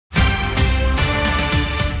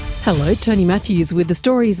Hello, Tony Matthews with the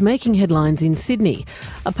stories making headlines in Sydney.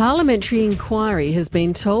 A parliamentary inquiry has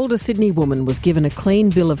been told a Sydney woman was given a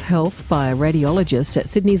clean bill of health by a radiologist at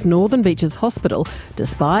Sydney's Northern Beaches Hospital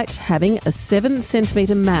despite having a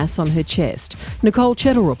 7-centimetre mass on her chest. Nicole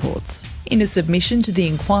Chettle reports. In a submission to the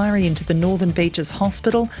inquiry into the Northern Beaches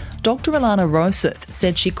Hospital, Dr Alana Rosseth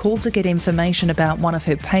said she called to get information about one of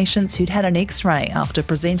her patients who'd had an X-ray after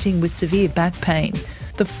presenting with severe back pain.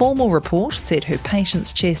 The formal report said her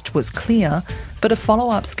patient's chest was clear, but a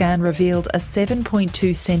follow-up scan revealed a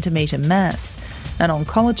 7.2 centimetre mass. An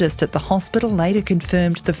oncologist at the hospital later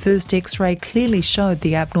confirmed the first X-ray clearly showed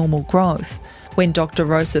the abnormal growth. When Dr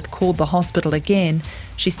Rosseth called the hospital again,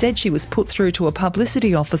 she said she was put through to a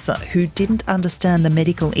publicity officer who didn't understand the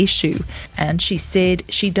medical issue, and she said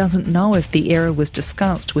she doesn't know if the error was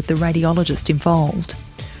discussed with the radiologist involved.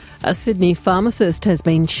 A Sydney pharmacist has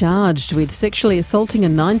been charged with sexually assaulting a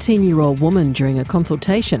 19-year-old woman during a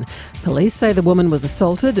consultation. Police say the woman was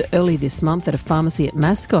assaulted early this month at a pharmacy at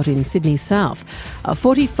Mascot in Sydney South. A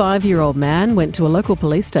 45-year-old man went to a local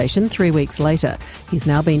police station 3 weeks later. He's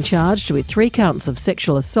now been charged with 3 counts of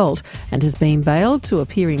sexual assault and has been bailed to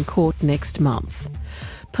appear in court next month.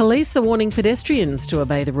 Police are warning pedestrians to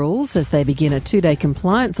obey the rules as they begin a 2-day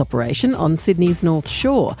compliance operation on Sydney's North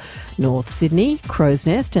Shore. North Sydney, Crow's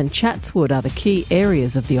Nest and Chatswood are the key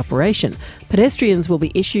areas of the operation. Pedestrians will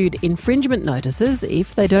be issued infringement notices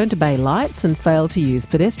if they don't obey lights and fail to use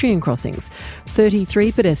pedestrian crossings.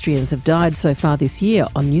 33 pedestrians have died so far this year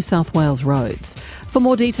on New South Wales roads. For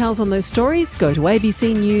more details on those stories, go to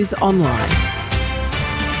ABC News Online.